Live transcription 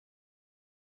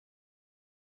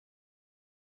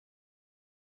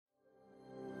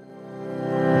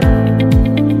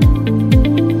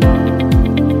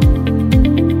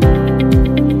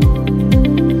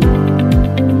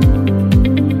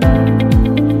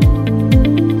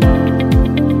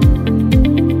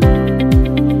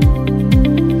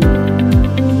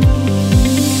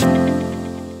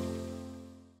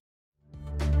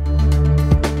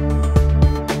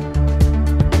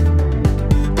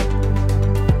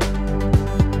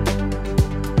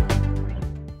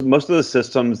most of the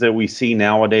systems that we see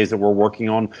nowadays that we're working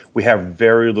on, we have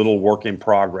very little work in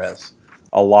progress.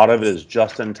 A lot of it is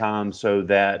just in time, so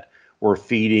that we're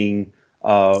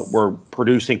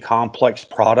producing complex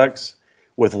products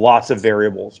with lots of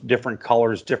variables, different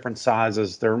colors, different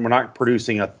sizes. We're not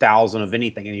producing 1,000 of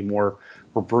anything anymore.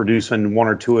 We're producing 1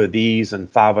 or 2 of these and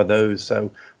 5 of those.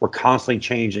 So we're constantly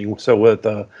changing. So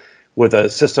with a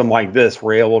system like this,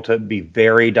 we're able to be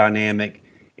very dynamic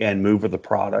and move with the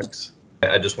products.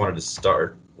 I just wanted to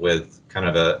start with kind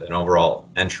of an overall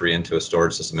entry into a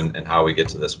storage system and how we get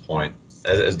to this point.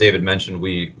 As David mentioned,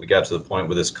 we got to the point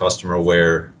with this customer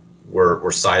where we're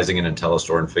sizing an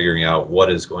IntelliStore and figuring out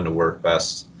what is going to work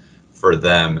best for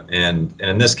them. And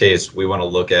in this case, we want to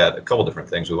look at a couple different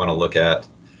things. We want to look at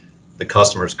the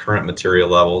customer's current material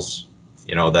levels.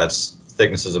 That's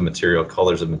thicknesses of material,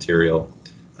 colors of material,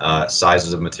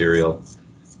 sizes of material,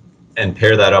 and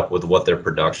pair that up with what their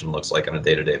production looks like on a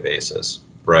day-to-day basis,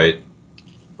 right?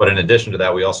 But in addition to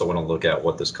that, we also want to look at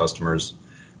what this customer's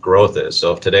growth is.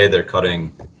 So if today they're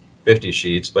cutting 50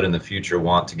 sheets, but in the future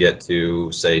want to get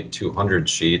to, say, 200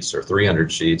 sheets or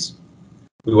 300 sheets,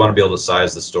 we want to be able to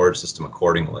size the storage system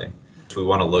accordingly. So we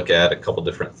want to look at a couple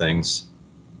different things,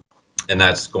 and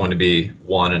that's going to be,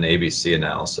 one, an ABC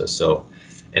analysis. So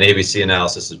an ABC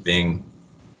analysis is being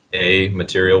A,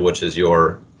 material, which is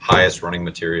your highest running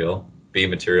material, B,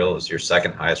 material is your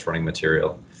second highest running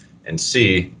material, and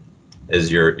C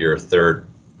is your third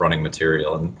running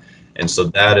material. And so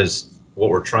that is what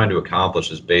we're trying to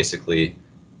accomplish, is basically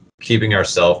keeping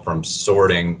ourselves from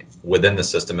sorting within the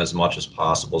system as much as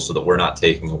possible so that we're not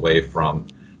taking away from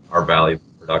our valuable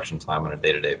production time on a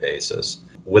day-to-day basis.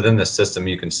 Within the system,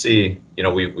 you can see,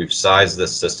 we've sized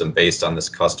this system based on this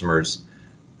customer's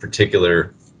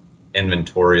particular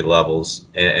inventory levels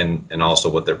and also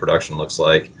what their production looks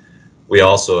like. We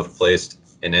also have placed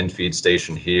an in-feed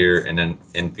station here and an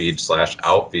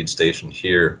in-feed/out-feed station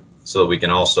here so that we can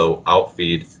also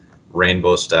out-feed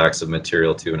rainbow stacks of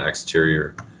material to an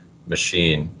exterior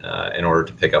machine in order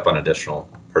to pick up on additional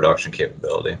production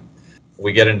capability.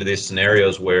 We get into these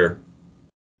scenarios where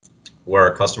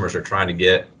our customers are trying to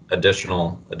get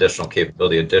additional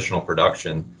capability, additional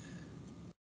production.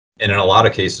 And in a lot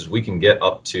of cases, we can get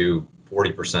up to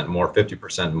 40% more,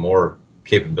 50% more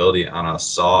capability on a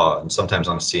saw, and sometimes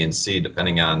on a CNC,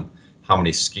 depending on how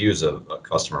many SKUs a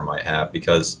customer might have.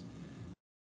 Because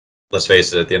let's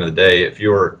face it, at the end of the day, if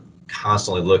you're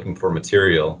constantly looking for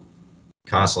material,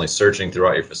 constantly searching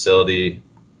throughout your facility,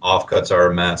 offcuts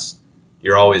are a mess,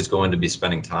 you're always going to be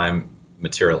spending time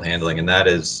material handling, and that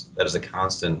is a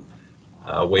constant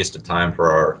waste of time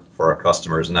for our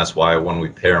customers. And that's why when we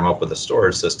pair them up with a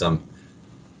storage system,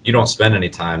 you don't spend any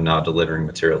time now delivering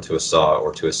material to a saw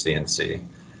or to a CNC.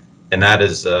 And that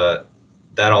is that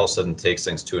all of a sudden takes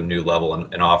things to a new level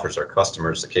and offers our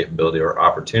customers the capability, or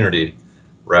opportunity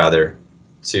rather,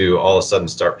 to all of a sudden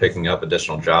start picking up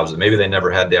additional jobs that maybe they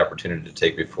never had the opportunity to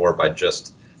take before by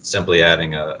just simply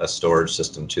adding a storage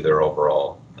system to their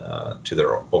overall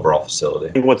facility.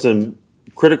 I think what's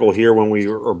critical here when we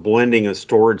are blending a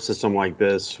storage system like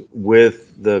this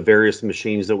with the various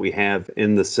machines that we have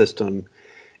in the system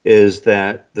is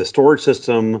that the storage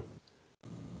system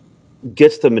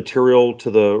gets the material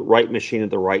to the right machine at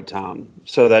the right time,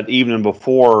 so that even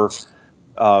before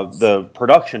the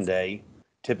production day,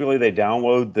 typically they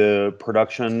download the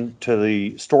production to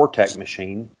the StoreTech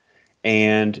machine,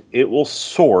 and it will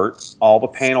sort all the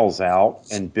panels out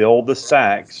and build the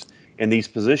stacks in these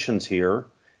positions here.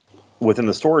 Within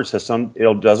the storage system,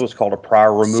 it does what's called a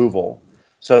prior removal.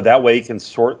 So that way it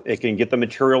can get the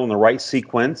material in the right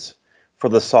sequence for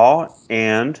the saw,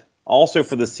 and also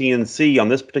for the CNC. On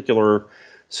this particular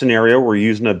scenario, we're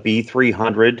using a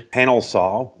B300 panel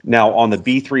saw. Now on the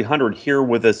B300 here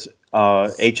with this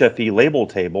HFE label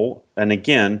table, and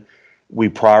again, we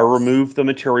prior remove the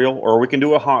material, or we can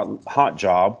do a hot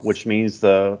job, which means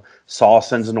the saw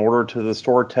sends an order to the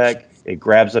StoreTech, it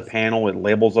grabs a panel, it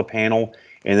labels a panel,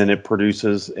 and then it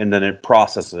produces, and then it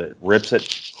processes it, rips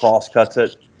it, cross cuts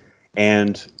it,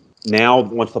 and now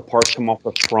once the parts come off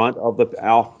the front of the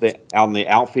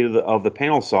outfeed of the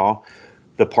panel saw,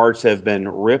 the parts have been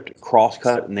ripped, cross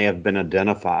cut, and they have been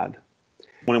identified.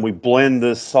 When we blend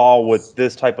this saw with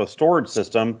this type of storage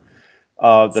system,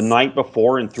 the night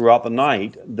before and throughout the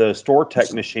night, the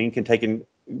StoreTech machine can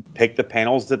pick the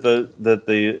panels that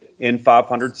the N500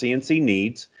 CNC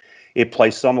needs. It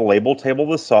places on the label table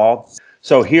of the saw.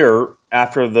 So here,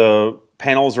 after the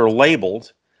panels are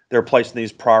labeled, they're placed in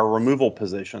these prior removal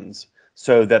positions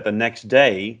so that the next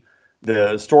day,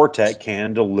 the StoreTech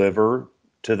can deliver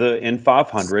to the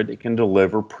N500. It can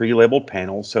deliver pre-labeled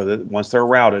panels so that once they're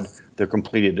routed, they're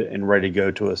completed and ready to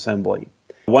go to assembly.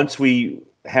 Once we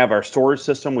have our storage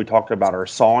system, we talked about our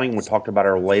sawing, we talked about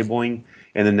our labeling,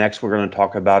 and then next we're going to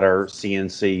talk about our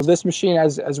CNC. This machine,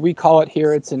 as we call it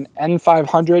here, it's an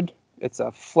N500. It's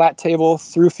a flat table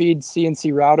through feed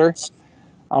CNC router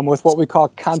with what we call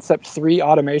Concept 3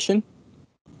 automation.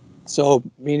 So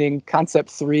meaning Concept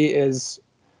 3 is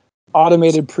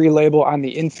automated pre-label on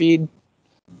the in-feed,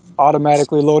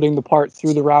 automatically loading the part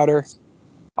through the router,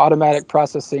 automatic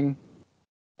processing,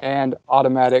 and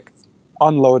automatic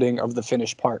unloading of the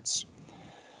finished parts.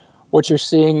 What you're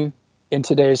seeing in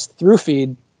today's through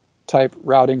feed type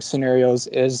routing scenarios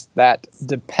is that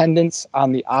dependence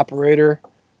on the operator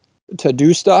to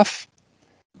do stuff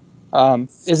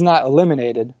is not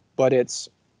eliminated, but it's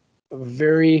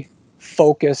very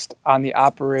focused on the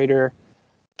operator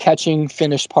catching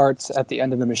finished parts at the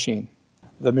end of the machine.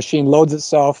 The machine loads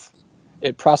itself,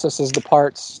 it processes the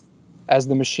parts. As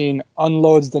the machine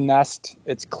unloads the nest,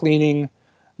 it's cleaning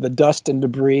the dust and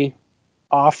debris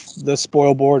off the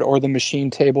spoil board or the machine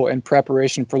table in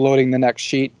preparation for loading the next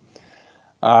sheet.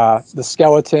 The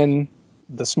skeleton,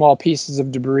 the small pieces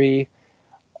of debris,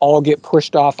 all get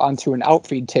pushed off onto an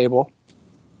outfeed table.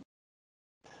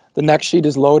 The next sheet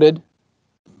is loaded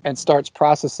and starts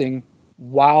processing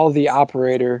while the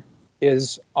operator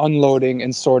is unloading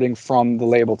and sorting from the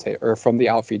label or from the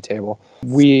outfeed table.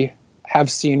 We have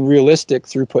seen realistic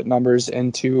throughput numbers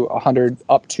into 100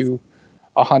 up to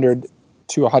 100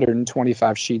 to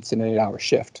 125 sheets in an 8-hour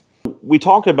shift. We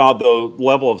talked about the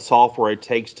level of software it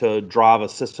takes to drive a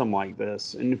system like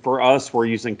this. And for us, we're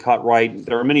using Cut-Right.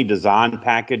 There are many design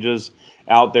packages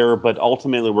out there, but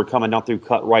ultimately we're coming down through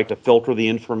Cut-Right to filter the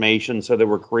information so that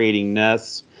we're creating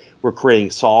nests, we're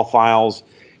creating saw files.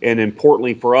 And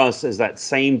importantly for us is that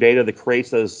same data that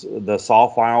creates the saw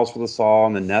files for the saw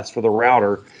and the nests for the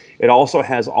router. It also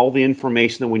has all the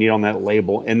information that we need on that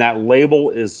label. And that label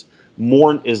is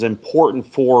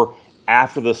important for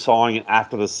after the sawing and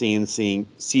after the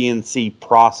CNC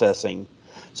processing.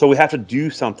 So we have to do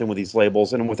something with these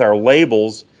labels. And with our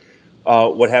labels,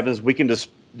 what happens is we can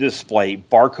display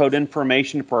barcode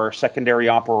information for our secondary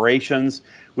operations.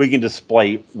 We can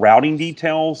display routing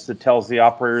details that tells the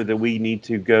operator that we need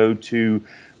to go to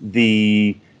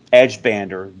the edge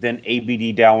bander, then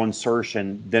ABD dowel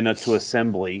insertion, then to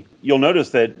assembly. You'll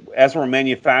notice that as we're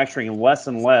manufacturing, less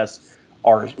and less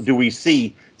do we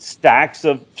see stacks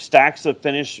of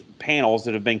finished panels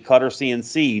that have been cut or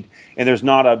CNC'd, and there's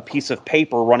not a piece of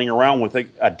paper running around with it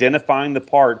identifying the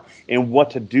part and what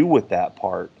to do with that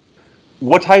part.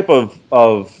 What type of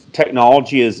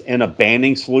technology is in a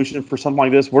banding solution for something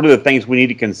like this? What are the things we need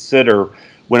to consider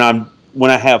when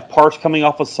I have parts coming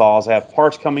off of saws, I have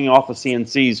parts coming off of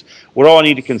CNCs? What do I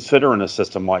need to consider in a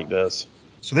system like this?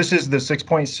 So this is the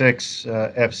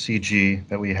 6.6 FCG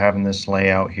that we have in this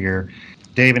layout here.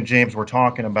 Dave and James were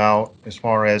talking about as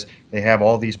far as they have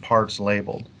all these parts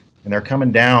labeled and they're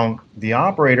coming down. The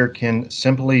operator can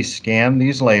simply scan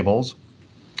these labels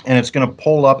and it's going to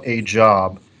pull up a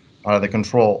job out of the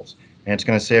controls. And it's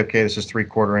going to say, okay, this is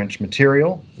 3/4 inch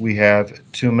material. We have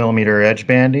 2 millimeter edge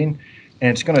banding, and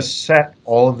it's going to set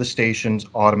all of the stations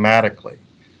automatically.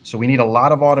 So we need a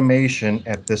lot of automation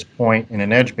at this point in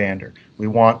an edge bander. We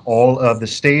want all of the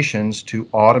stations to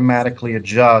automatically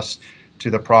adjust to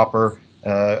the proper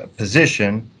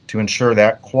position to ensure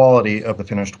that quality of the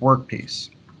finished workpiece.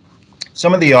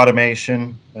 Some of the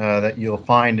automation that you'll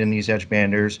find in these edge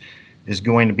banders is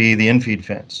going to be the infeed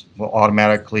fence will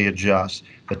automatically adjust.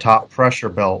 The top pressure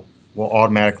belt will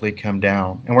automatically come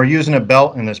down. And we're using a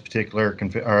belt in this particular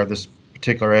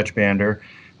edge bander,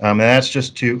 and that's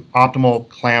just to optimal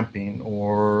clamping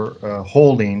or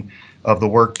holding of the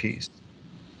workpiece.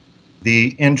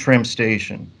 The in-trim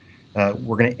station,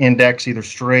 we're going to index either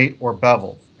straight or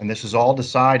bevel, and this is all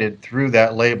decided through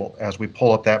that label as we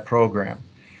pull up that program.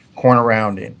 Corner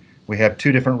rounding. We have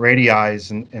 2 different radii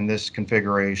in this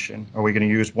configuration. Are we going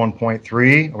to use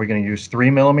 1.3? Are we going to use 3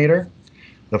 millimeter?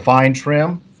 The fine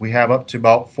trim, we have up to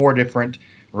about 4 different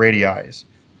radii.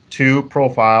 2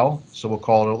 profile, so we'll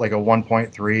call it like a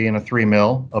 1.3 and a 3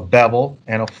 mil, a bevel,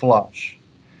 and a flush.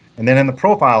 And then in the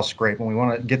profile scrape, when we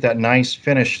want to get that nice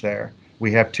finish there,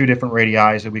 we have 2 different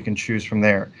radii that we can choose from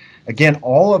there. Again,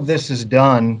 all of this is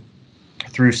done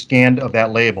through scan of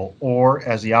that label, or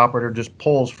as the operator just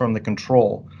pulls from the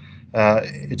control.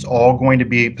 It's all going to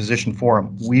be positioned for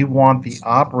him. We want the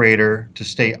operator to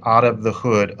stay out of the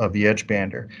hood of the edge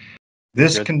bander.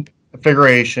 This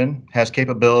configuration has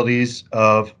capabilities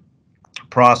of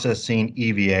processing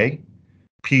EVA,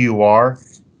 PUR,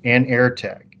 and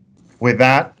AirTag. With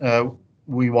that,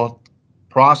 we will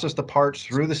process the parts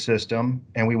through the system,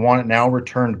 and we want it now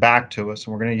returned back to us.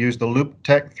 And we're going to use the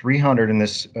LoopTech 300 in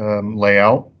this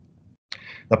layout.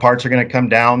 The parts are going to come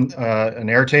down an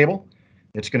air table.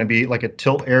 It's going to be like a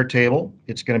tilt air table.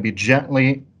 It's going to be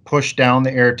gently pushed down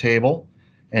the air table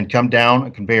and come down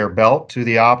a conveyor belt to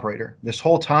the operator. This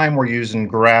whole time we're using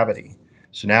gravity.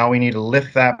 So now we need to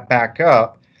lift that back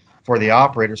up for the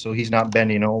operator so he's not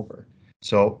bending over.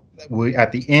 So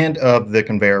at the end of the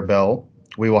conveyor belt,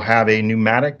 we will have a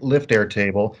pneumatic lift air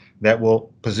table that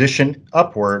will position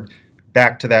upward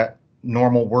back to that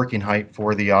normal working height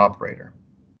for the operator.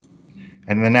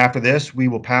 And then after this, we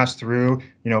will pass through,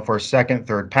 for a second,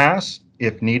 third pass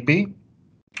if need be,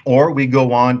 or we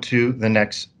go on to the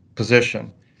next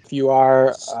position. If you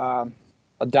are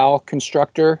a dowel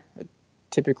constructor,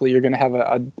 typically you're going to have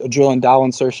a drill and dowel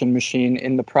insertion machine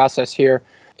in the process here.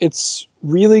 It's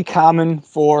really common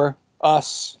for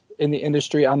us in the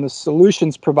industry on the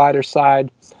solutions provider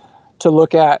side to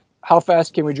look at how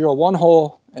fast can we drill one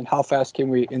hole and how fast can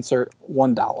we insert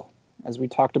one dowel. As we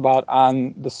talked about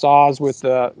on the saws with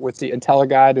the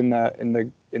IntelliGuide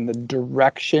in the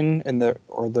direction and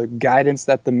the guidance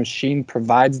that the machine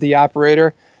provides the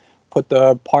operator, put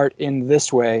the part in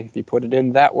this way. If you put it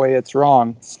in that way, it's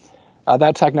wrong.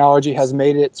 That technology has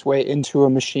made its way into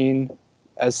a machine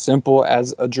as simple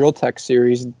as a DrillTech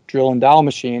series drill and dowel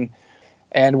machine.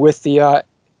 And with the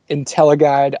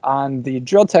IntelliGuide on the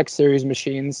DrillTech series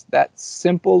machines, that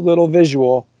simple little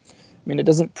visual, I mean, it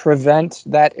doesn't prevent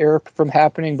that error from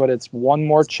happening, but it's one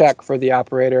more check for the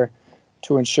operator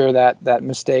to ensure that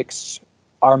mistakes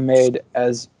are made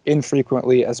as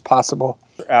infrequently as possible.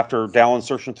 After dowel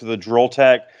insertion through the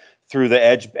DrillTech, through the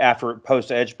edge, after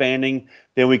post edge banding,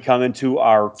 then we come into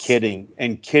our kitting,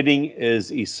 and kitting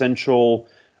is essential,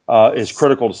 is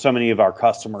critical to so many of our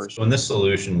customers. So in this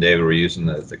solution, David, we're using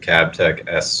the CabTech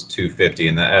S250,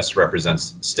 and the S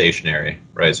represents stationary,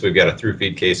 right? So we've got a through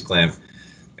feed case clamp,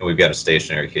 and we've got a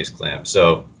stationary case clamp.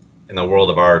 So in the world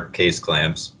of our case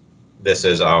clamps, this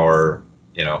is our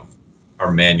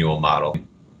manual model.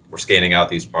 We're scanning out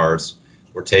these parts.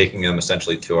 We're taking them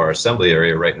essentially to our assembly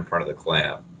area right in front of the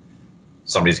clamp.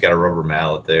 Somebody's got a rubber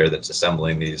mallet there that's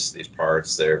assembling these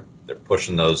parts. They're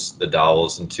pushing the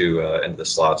dowels into the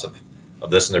slots of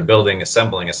this, and they're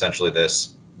assembling essentially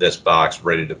this box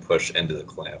ready to push into the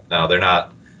clamp. Now they're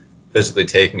not physically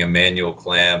taking a manual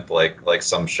clamp like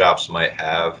some shops might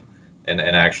have and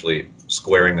actually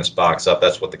squaring this box up.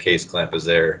 That's what the case clamp is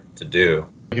there to do.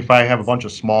 If I have a bunch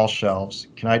of small shelves,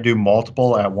 can I do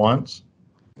multiple at once?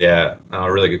 Yeah,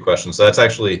 really good question. So that's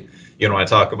actually, when I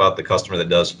talk about the customer that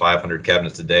does 500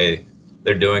 cabinets a day,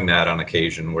 they're doing that on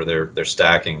occasion where they're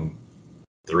stacking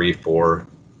 3-4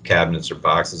 cabinets or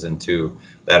boxes into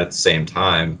that at the same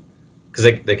time, because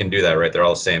they can do that, right? They're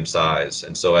all the same size.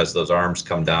 And so as those arms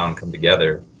come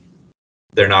together,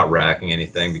 they're not racking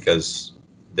anything because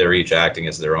they're each acting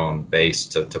as their own base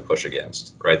to push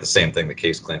against, right? The same thing the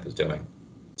case clamp is doing.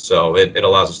 So it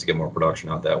allows us to get more production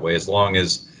out that way, as long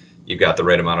as you've got the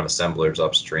right amount of assemblers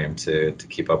upstream to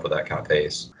keep up with that kind of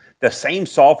pace. The same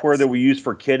software that we use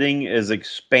for kitting is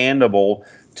expandable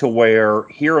to where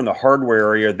here in the hardware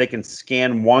area, they can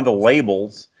scan one of the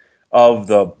labels of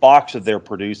the box that they're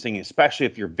producing, especially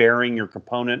if you're varying your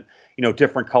component,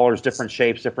 different colors, different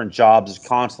shapes, different jobs, is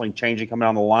constantly changing coming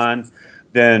down the line.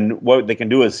 Then what they can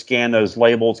do is scan those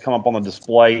labels, come up on the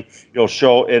display.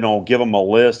 It'll give them a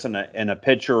list and a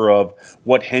picture of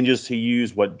what hinges to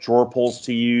use, what drawer pulls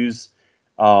to use,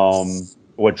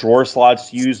 what drawer slots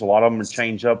to use. A lot of them are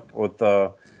changed up with,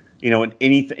 and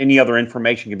any other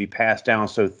information can be passed down.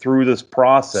 So through this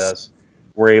process,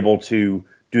 we're able to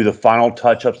do the final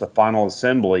touch-ups, the final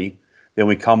assembly. Then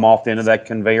we come off the end of that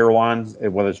conveyor line,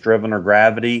 whether it's driven or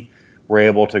gravity. We're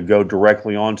able to go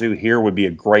directly onto. Here would be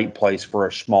a great place for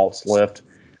a schmaltz lift.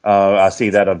 I see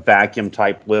that a vacuum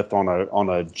type lift on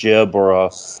a jib or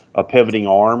a pivoting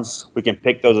arm. We can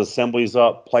pick those assemblies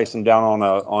up, place them down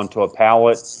onto a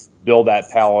pallet, build that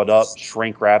pallet up,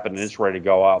 shrink wrap it, and it's ready to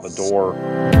go out the door.